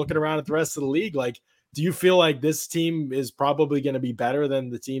Bucs and looking around at the rest of the league. Like, do you feel like this team is probably going to be better than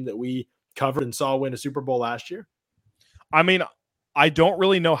the team that we covered and saw win a Super Bowl last year? I mean, I don't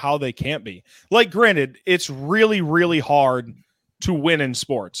really know how they can't be. Like, granted, it's really, really hard to win in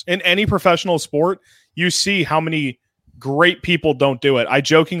sports. In any professional sport, you see how many great people don't do it. I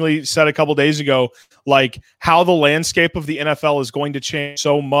jokingly said a couple days ago, like how the landscape of the NFL is going to change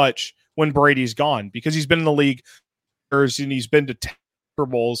so much when Brady's gone, because he's been in the league and he's been to 10 Super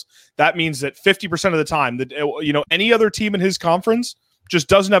Bowls. That means that 50% of the time that, any other team in his conference just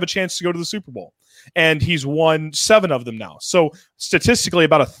doesn't have a chance to go to the Super Bowl. And he's won 7 of them now. So statistically,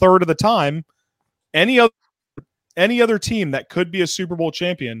 about a third of the time, any other team that could be a Super Bowl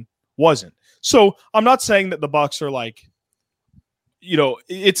champion wasn't. So I'm not saying that the Bucs are like,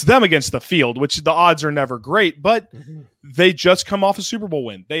 it's them against the field, which the odds are never great, but they just come off a Super Bowl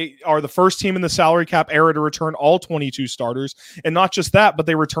win. They are the first team in the salary cap era to return all 22 starters. And not just that, but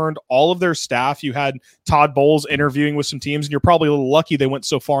they returned all of their staff. You had Todd Bowles interviewing with some teams, and you're probably a little lucky they went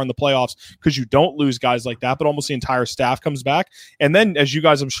so far in the playoffs because you don't lose guys like that, but almost the entire staff comes back. And then, as you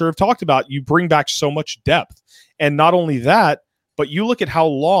guys I'm sure have talked about, you bring back so much depth. And not only that, but you look at how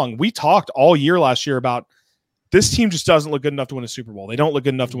long we talked all year last year about this team just doesn't look good enough to win a Super Bowl. They don't look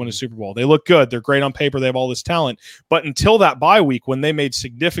good enough to win a Super Bowl. They look good. They're great on paper. They have all this talent. But until that bye week, when they made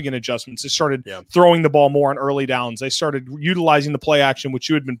significant adjustments, they started throwing the ball more on early downs. They started utilizing the play action, which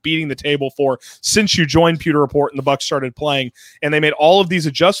you had been beating the table for since you joined Pewter Report and the Bucs started playing. And they made all of these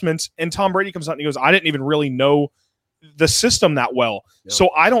adjustments. And Tom Brady comes out and he goes, I didn't even really know the system that well.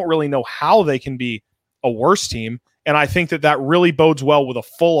 So I don't really know how they can be a worse team. And I think that really bodes well with a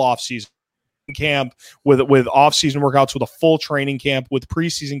full offseason camp, with off-season workouts, with a full training camp, with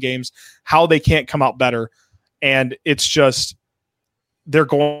preseason games, how they can't come out better. And it's just they're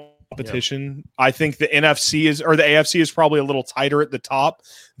going competition. I think the AFC is probably a little tighter at the top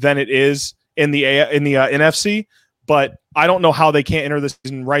than it is in the NFC, but I don't know how they can't enter the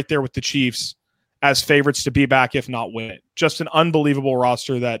season right there with the Chiefs as favorites to be back, if not win it. Just an unbelievable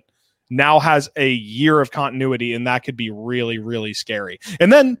roster that now has a year of continuity, and that could be really, really scary.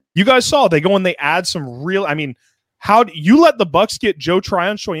 And then you guys saw they go and they add some real. I mean, how do you let the Bucs get Joe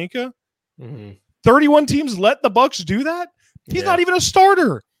Tryon-Shoyinka? 31 teams let the Bucs do that. He's not even a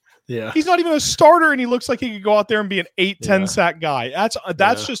starter. Yeah, he's not even a starter, and he looks like he could go out there and be an 8-10 sack guy.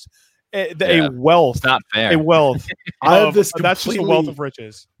 That's just a wealth. It's not fair. A wealth. That's just a wealth of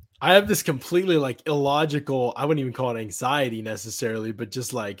riches. I have this completely illogical. I wouldn't even call it anxiety necessarily, but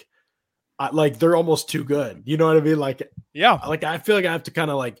just they're almost too good. You know what I mean? I feel like I have to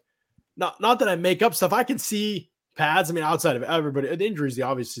kind of not that I make up stuff. I can see pads. I mean, outside of everybody, the injury is the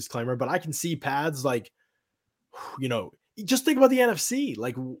obvious disclaimer, but I can see pads just think about the NFC.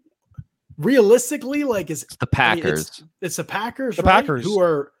 Realistically, it's the Packers. It's the Packers. The Packers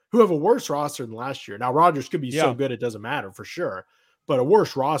who have a worse roster than last year. Now Rodgers could be so good it doesn't matter for sure. But a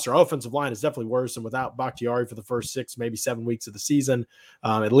worse roster. Offensive line is definitely worse. And without Bakhtiari for the first 6, maybe 7 weeks of the season,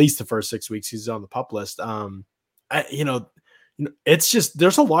 at least the first 6 weeks, he's on the PUP list. It's just,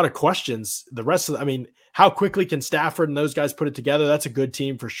 there's a lot of questions. The rest of how quickly can Stafford and those guys put it together? That's a good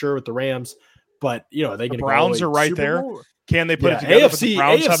team for sure with the Rams. But, are they going to go Browns are right Super there. Bowl? Can they put it together? AFC, The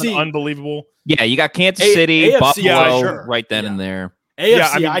Browns have an AFC. Unbelievable. Yeah, you got Kansas City, Buffalo right then and there.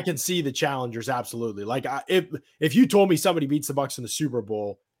 AFC, I can see the challengers absolutely. If you told me somebody beats the Bucs in the Super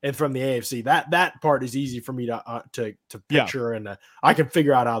Bowl and from the AFC, that part is easy for me to picture, and I can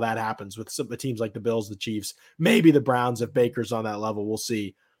figure out how that happens with some of the teams like the Bills, the Chiefs, maybe the Browns if Baker's on that level. We'll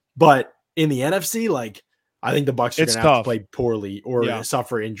see. But in the NFC, I think the Bucs are going to have to play poorly or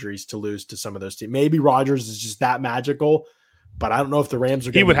suffer injuries to lose to some of those teams. Maybe Rodgers is just that magical. But I don't know if the Rams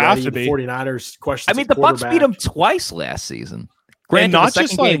are going to be ready. The 49ers questions. The Bucs beat them twice last season. Granted, the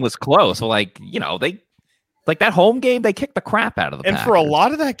second game was close. So, they that home game, they kicked the crap out of the Packers. For a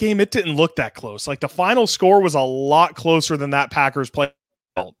lot of that game, it didn't look that close. The final score was a lot closer than that Packers play.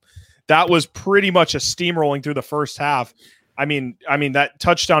 That was pretty much a steamrolling through the first half. I mean, that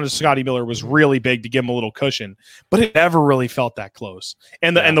touchdown to Scotty Miller was really big to give him a little cushion, but it never really felt that close.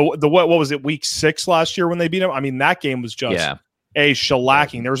 And what was it, week 6 last year when they beat him? That game was just a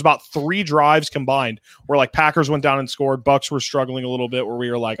shellacking. There was about 3 drives combined where Packers went down and scored. Bucs were struggling a little bit where we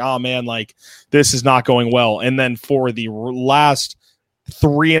were like, oh man, this is not going well. And then for the last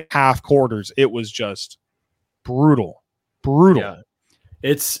 3.5 quarters, it was just brutal. Yeah.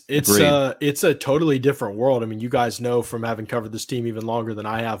 It's a totally different world. You guys know from having covered this team even longer than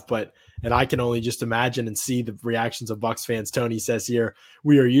I have, and I can only just imagine and see the reactions of Bucs fans. Tony says here,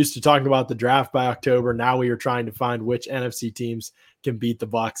 we are used to talking about the draft by October. Now we are trying to find which NFC teams can beat the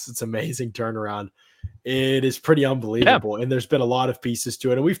Bucs. It's amazing turnaround. It is pretty unbelievable. Yeah. And there's been a lot of pieces to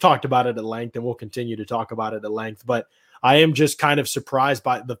it. And we've talked about it at length, and we'll continue to talk about it at length. But I am just kind of surprised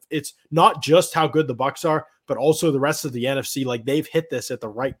by it's not just how good the Bucs are, but also the rest of the NFC. They've hit this at the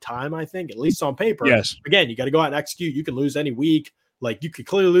right time, I think, at least on paper. Yes. Again, you got to go out and execute. You can lose any week. Like, you could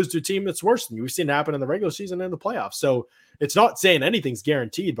clearly lose to a team that's worse than you. We've seen it happen in the regular season and in the playoffs. So it's not saying anything's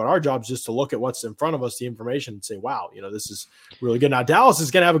guaranteed, but our job is just to look at what's in front of us, the information, and say, wow, this is really good. Now, Dallas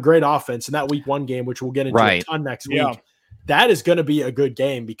is going to have a great offense in that week 1 game, which we'll get into a ton next week. That is going to be a good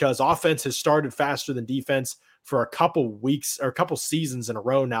game because offense has started faster than defense for a couple weeks or a couple seasons in a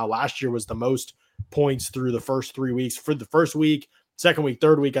row now. Last year was the most points through the first 3 weeks. For the first week, second week,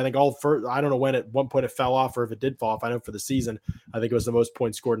 third week, I think I don't know when at one point it fell off or if it did fall off. I know for the season, I think it was the most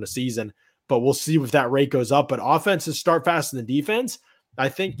points scored in the season, but we'll see if that rate goes up. But offenses start faster than defense, I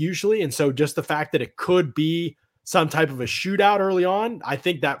think, usually. And so just the fact that it could be some type of a shootout early on, I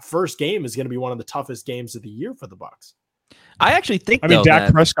think that first game is going to be one of the toughest games of the year for the Bucs. I actually think.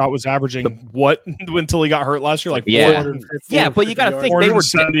 Dak Prescott was averaging what until he got hurt last year, like 450. But you got to think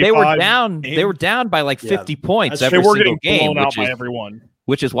they were down. They were down by like 50 points every single game, blown out by everyone.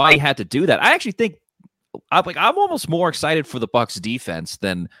 Which is why he had to do that. I actually think I'm almost more excited for the Bucs defense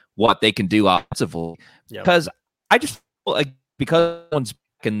than what they can do offensively because I just feel like because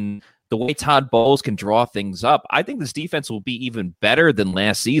the way Todd Bowles can draw things up, I think this defense will be even better than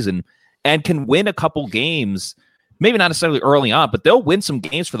last season and can win a couple games. Maybe not necessarily early on, but they'll win some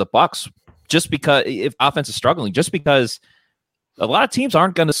games for the Bucs just because if offense is struggling, just because a lot of teams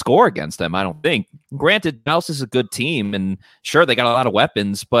aren't going to score against them. I don't think. Granted, Dallas is a good team, and sure they got a lot of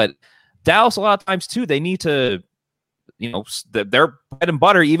weapons, but Dallas a lot of times too they need to, their bread and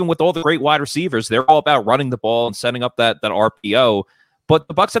butter. Even with all the great wide receivers, they're all about running the ball and setting up that RPO. But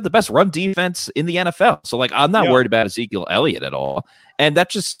the Bucs have the best run defense in the NFL, so like I'm not worried about Ezekiel Elliott at all, and that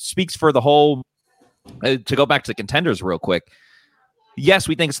just speaks for the whole. To go back to the contenders real quick, yes,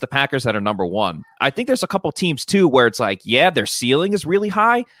 we think it's the Packers that are number 1. I think there's a couple teams too where it's like, their ceiling is really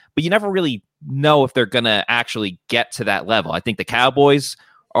high, but you never really know if they're going to actually get to that level. I think the Cowboys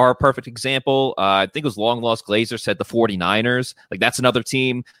are a perfect example. I think it was Long Lost Glazer said the 49ers. Like, that's another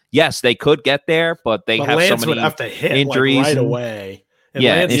team. Yes, they could get there, but have Lance so many would have to hit injuries right away.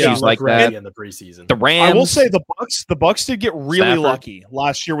 And issues like that in the preseason. The Rams. I will say the Bucs did get really lucky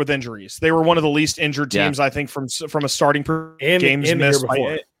last year with injuries. They were one of the least injured teams, I think, from a starting games missed. Both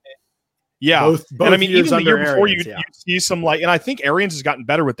and I mean, even the year before, you see some and I think Arians has gotten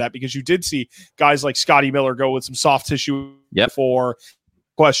better with that because you did see guys like Scotty Miller go with some soft tissue for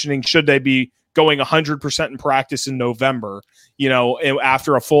questioning should they be going 100% in practice in November,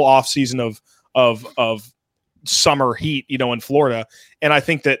 after a full off season of summer heat, in Florida. And I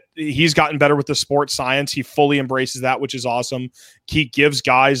think that he's gotten better with the sports science. He fully embraces that, which is awesome. He gives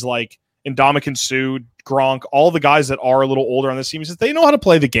guys like Ndamukong Suh, Gronk, all the guys that are a little older on this team. He says they know how to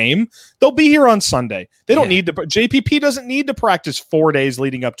play the game. They'll be here on Sunday. They don't need to. JPP doesn't need to practice 4 days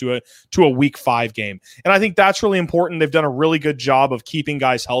leading up to a week 5 game. And I think that's really important. They've done a really good job of keeping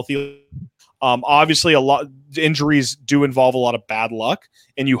guys healthy. Obviously, a lot injuries do involve a lot of bad luck,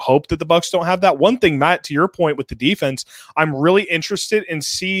 and you hope that the Bucs don't have that. One thing, Matt, to your point with the defense, I'm really interested in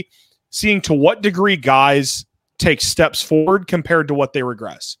seeing to what degree guys take steps forward compared to what they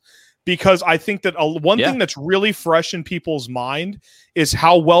regress. Because I think that one thing that's really fresh in people's mind is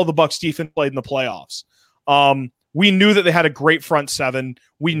how well the Bucs defense played in the playoffs. We knew that they had a great front seven.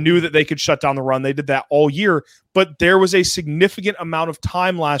 We knew that they could shut down the run. They did that all year. But there was a significant amount of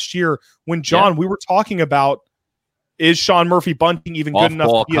time last year when, John, we were talking about, is Sean Murphy-Bunting even good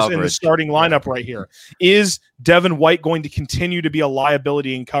enough to be in the starting lineup right here? Is Devin White going to continue to be a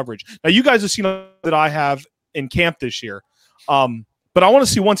liability in coverage? Now, you guys have seen that I have in camp this year. But I want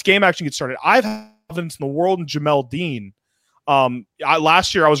to see once game action gets started. I've had confidence in the world in Jamel Dean.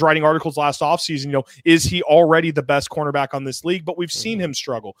 Last year I was writing articles last offseason, is he already the best cornerback on this league? But we've seen him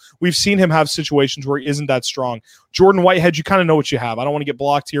struggle. We've seen him have situations where he isn't that strong. Jordan Whitehead, you kind of know what you have. I don't want to get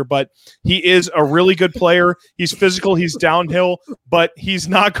blocked here, but he is a really good player. He's physical, he's downhill, but he's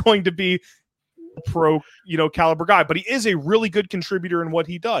not going to be pro, caliber guy, but he is a really good contributor in what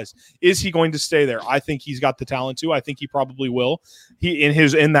he does. Is he going to stay there? I think he's got the talent to. I think he probably will.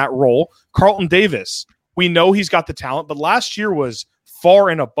 In that role. Carlton Davis, we know he's got the talent, but last year was far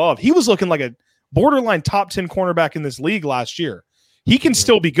and above. He was looking like a borderline top 10 cornerback in this league last year. He can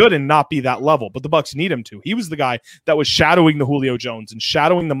still be good and not be that level, but the Bucs need him to. He was the guy that was shadowing the Julio Jones and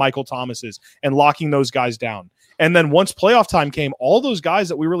shadowing the Michael Thomases and locking those guys down. And then once playoff time came, all those guys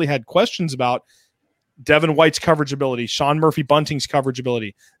that we really had questions about, Devin White's coverage ability, Sean Murphy-Bunting's coverage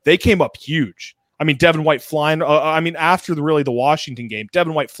ability, they came up huge. I mean, Devin White flying. After the Washington game,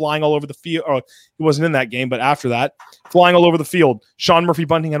 Devin White flying all over the field. He wasn't in that game, but after that, flying all over the field. Sean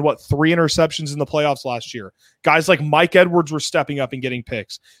Murphy-Bunting had 3 interceptions in the playoffs last year. Guys like Mike Edwards were stepping up and getting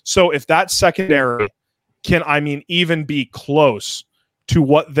picks. So if that secondary can, even be close to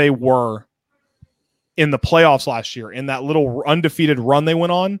what they were in the playoffs last year, in that little undefeated run they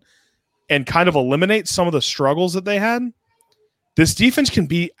went on, and kind of eliminate some of the struggles that they had, this defense can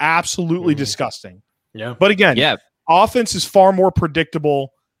be absolutely disgusting. Yeah. But again, Yeah. offense is far more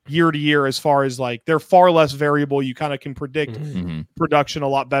predictable year to year, as far as like they're far less variable. You kind of can predict Mhm. production a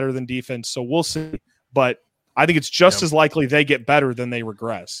lot better than defense. So we'll see. But I think it's just as likely they get better than they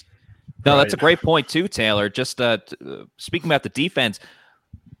regress. No, that's a great point too, Taylor. Just speaking about the defense,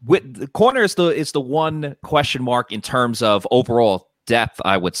 with the corner is the one question mark in terms of overall depth,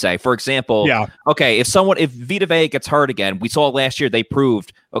 I would say. For example, okay, if Vita Vea gets hurt again, we saw last year they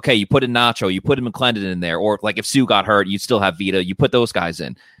proved, okay, you put in Nacho, you put in McClendon in there, or like if Sue got hurt, you still have Vita, you put those guys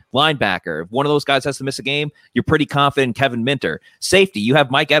in. Linebacker, if one of those guys has to miss a game, you're pretty confident in Kevin Minter. Safety, you have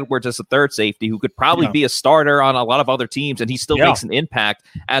Mike Edwards as a third safety who could probably be a starter on a lot of other teams, and he still makes an impact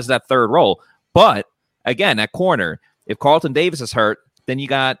as that third role. But again, at corner, if Carlton Davis is hurt, then you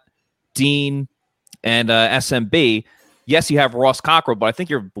got Dean and SMB. Yes, you have Ross Cockrell, but I think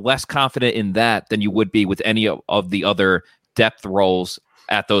you're less confident in that than you would be with any of the other depth roles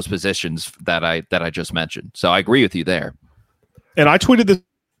at those positions that I just mentioned. So I agree with you there. And I tweeted this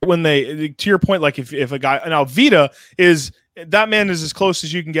when to your point, like if a guy, now Vita is, that man is as close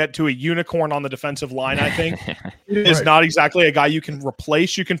as you can get to a unicorn on the defensive line, I think. Is not exactly a guy you can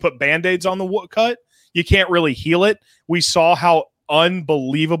replace. You can put Band-Aids on the cut. You can't really heal it. We saw how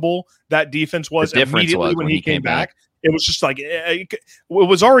unbelievable that defense was immediately when he came back. It was just like, it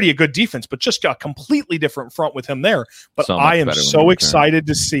was already a good defense, but just a completely different front with him there. But I am so excited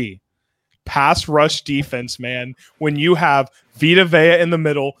to see pass rush defense, man. When you have Vita Vea in the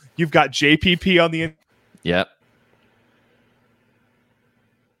middle, you've got JPP on the Yep.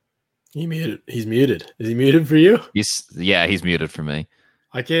 He's muted. Is he muted for you? He's muted for me.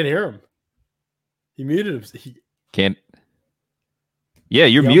 I can't hear him. He muted him. Can't. Yeah,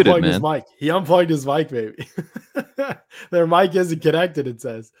 you're muted, man. His mic. He unplugged his mic, baby. Their mic isn't connected, it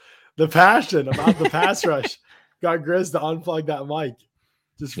says. The passion about the pass rush got Grizz to unplug that mic.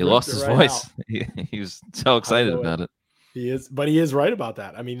 He lost his voice. He was so excited about it. He is right about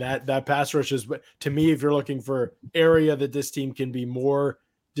that. I mean, that pass rush is, to me, if you're looking for area that this team can be more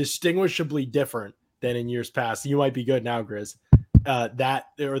distinguishably different than in years past, you might be good now, Grizz.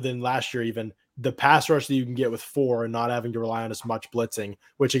 Or than last year even. The pass rush that you can get with 4 and not having to rely on as much blitzing,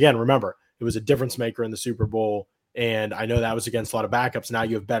 which again, remember, it was a difference maker in the Super Bowl. And I know that was against a lot of backups. Now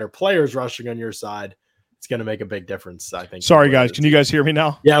you have better players rushing on your side. It's going to make a big difference, I think. Sorry, guys. Can you guys hear me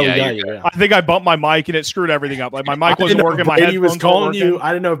now? Yeah, we got you. Yeah. I think I bumped my mic and it screwed everything up. Like my mic wasn't working. My headphones was calling weren't you. working.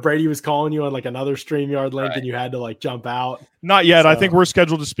 I didn't know if Brady was calling you on like another StreamYard link and you had to like jump out. Not yet. I think we're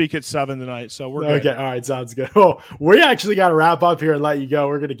scheduled to speak at 7 tonight. So we're good. Okay. All right. Sounds good. Well, we actually got to wrap up here and let you go.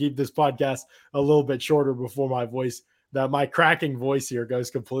 We're going to keep this podcast a little bit shorter before my cracking voice here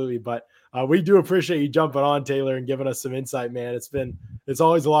goes completely. But we do appreciate you jumping on, Taylor, and giving us some insight, man. It's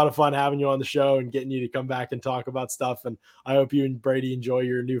always a lot of fun having you on the show and getting you to come back and talk about stuff. And I hope you and Brady enjoy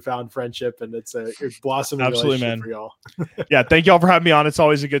your newfound friendship, and it's blossoming absolutely, relationship man. for y'all. Yeah, thank y'all for having me on. It's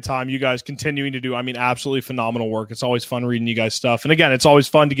always a good time. You guys continuing to do, absolutely phenomenal work. It's always fun reading you guys' stuff. And again, it's always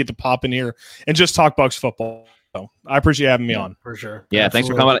fun to get to pop in here and just talk Bucs football. So I appreciate having me on. For sure. Yeah, thanks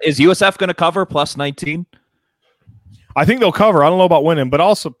for coming on. Is USF going to cover plus 19? I think they'll cover. I don't know about winning, but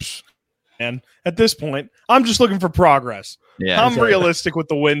also, man, at this point, I'm just looking for progress. Yeah, I'm realistic with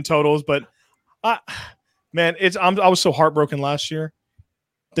the win totals, but I was so heartbroken last year.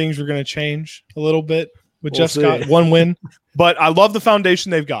 Things were going to change a little bit with Jeff Scott, one win, but I love the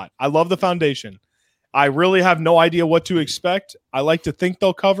foundation they've got. I love the foundation. I really have no idea what to expect. I like to think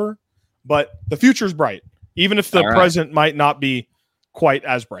they'll cover, but the future's bright, even if the present might not be quite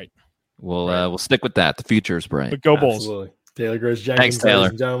as bright. We'll stick with that. The future is bright. But go Bulls. Absolutely. Taylor Grizz Jenkins, thanks, Taylor. ladies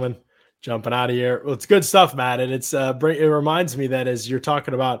and gentlemen, jumping out of here. Well, it's good stuff, Matt. And it reminds me that as you're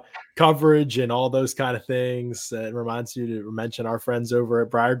talking about coverage and all those kind of things, it reminds you to mention our friends over at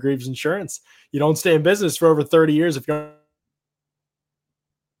Briar Greaves Insurance. You don't stay in business for over 30 years if you're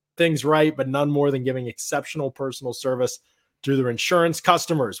things right, but none more than giving exceptional personal service to their insurance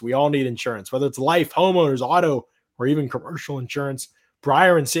customers. We all need insurance, whether it's life, homeowners, auto, or even commercial insurance.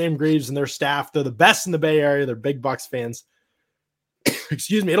 Briar and Sam Greaves and their staff, they're the best in the Bay Area. They're big Bucs fans.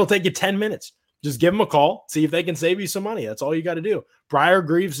 Excuse me. It'll take you 10 minutes. Just give them a call. See if they can save you some money. That's all you got to do.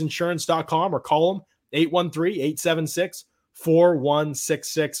 BriarGreavesInsurance.com or call them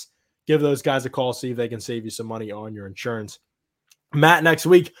 813-876-4166. Give those guys a call. See if they can save you some money on your insurance. Matt, next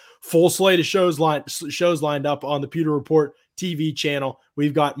week, full slate of shows lined up on the Pewter Report TV channel.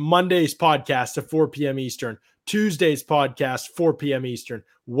 We've got Monday's podcast at 4 p.m. Eastern. Tuesday's podcast, 4 p.m. Eastern,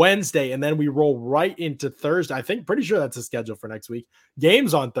 Wednesday, and then we roll right into Thursday. I think pretty sure that's the schedule for next week.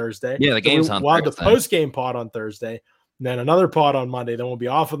 Games on Thursday. Yeah, the game's on We'll have the Thursday. post-game pod on Thursday, and then another pod on Monday. Then we'll be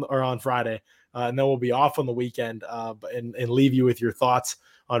off on Friday, and then we'll be off on the weekend and leave you with your thoughts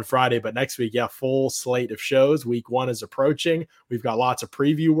on Friday. But next week, yeah, full slate of shows. Week 1 is approaching. We've got lots of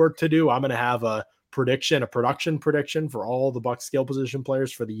preview work to do. I'm going to have a production prediction for all the Bucs skill position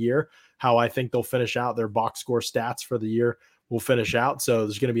players for the year, how I think they'll finish out their box score stats for the year will finish out. So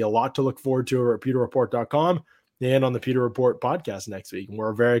there's going to be a lot to look forward to over at PewterReport.com and on the Pewter Report podcast next week. And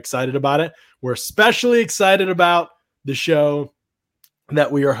we're very excited about it. We're especially excited about the show that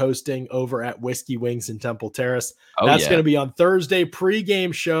we are hosting over at Whiskey Wings in Temple Terrace. That's going to be on Thursday,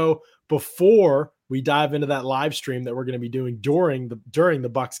 pregame show before we dive into that live stream that we're going to be doing during the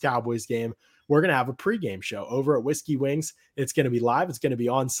Bucs Cowboys game. We're going to have a pregame show over at Whiskey Wings. It's going to be live. It's going to be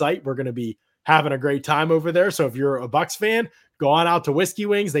on site. We're going to be having a great time over there. So if you're a Bucs fan, go on out to Whiskey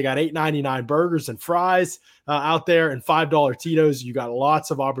Wings. They got $8.99 burgers and fries out there and $5 Tito's. You got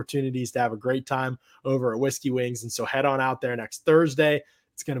lots of opportunities to have a great time over at Whiskey Wings. And so head on out there next Thursday.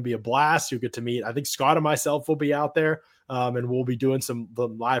 It's going to be a blast. You'll get to meet, I think Scott and myself will be out there. And we'll be doing the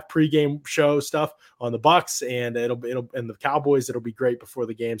live pregame show stuff on the Bucs and and the Cowboys. It'll be great before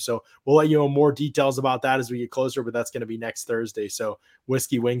the game. So we'll let you know more details about that as we get closer, but that's going to be next Thursday. So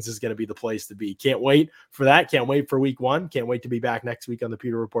Whiskey Wings is going to be the place to be. Can't wait for that. Can't wait for week 1. Can't wait to be back next week on the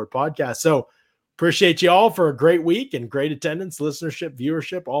Pewter Report podcast. So appreciate you all for a great week and great attendance, listenership,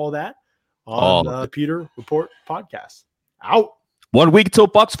 viewership, all of that on the Pewter Report podcast. Out. 1 week till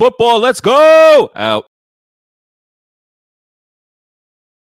Bucs football. Let's go. Out.